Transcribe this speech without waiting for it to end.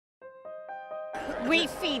We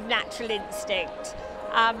feed Natural Instinct,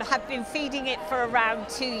 have been feeding it for around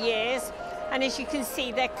 2 years, and as you can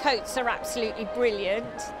see their coats are absolutely brilliant.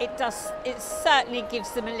 It certainly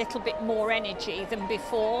gives them a little bit more energy than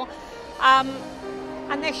before,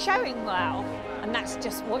 and they're showing well, and that's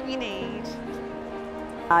just what you need.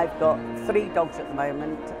 I've got 3 dogs at the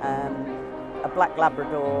moment, a black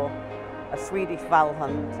Labrador, a Swedish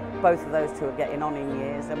Valhund. Both of those 2 are getting on in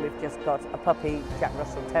years, and we've just got a puppy Jack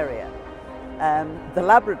Russell Terrier. The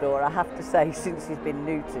Labrador, I have to say, since he's been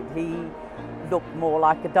neutered, he looked more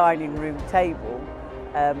like a dining room table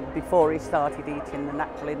before he started eating the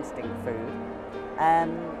Natural Instinct food,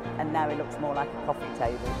 and now he looks more like a coffee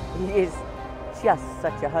table. He is just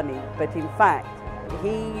such a honey, but in fact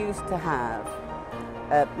he used to have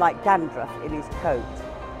like dandruff in his coat,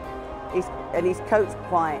 and his coat's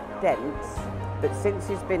quite dense, but since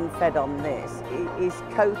he's been fed on this, his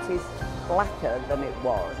coat is blacker than it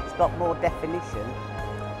was. It's got more definition,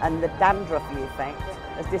 and the dandruffy effect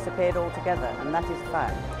has disappeared altogether, and that is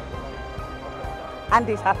fact. And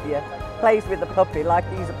he's happier, plays with the puppy like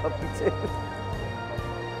he's a puppy too.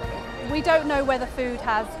 We don't know whether food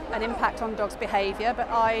has an impact on dogs' behaviour, but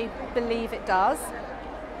I believe it does.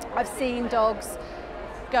 I've seen dogs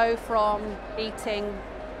go from eating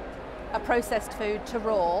a processed food to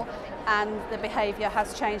raw, and the behaviour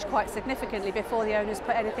has changed quite significantly before the owners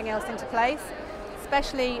put anything else into place,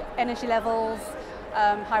 especially energy levels,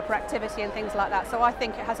 hyperactivity and things like that. So I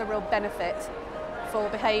think it has a real benefit for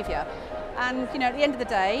behaviour. And you know, at the end of the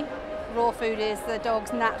day, raw food is the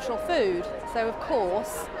dog's natural food, so of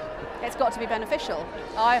course it's got to be beneficial.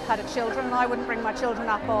 I've had children and I wouldn't bring my children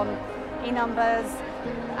up on E-numbers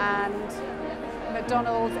and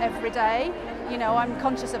McDonald's every day. You know, I'm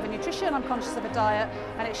conscious of a nutrition, I'm conscious of a diet,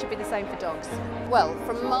 and it should be the same for dogs. Well,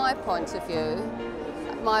 from my point of view,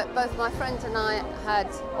 both my friend and I had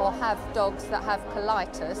or have dogs that have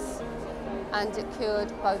colitis, and it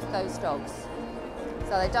cured both those dogs.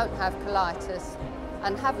 So they don't have colitis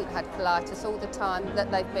and haven't had colitis all the time that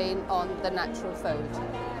they've been on the natural food.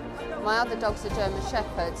 My other dogs are German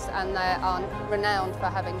Shepherds, and they are renowned for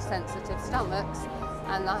having sensitive stomachs,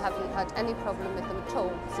 and I haven't had any problem with them at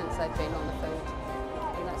all since they've been on the food.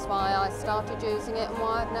 And that's why I started using it and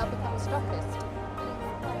why I've now become a stockist.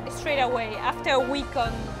 Straight away, after a week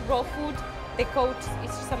on raw food, the coat is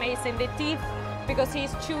just amazing. The teeth, because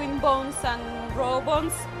he's chewing bones and raw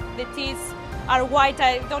bones, the teeth are white.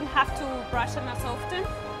 I don't have to brush them as often.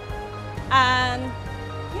 And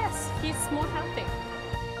yes, he's more healthy.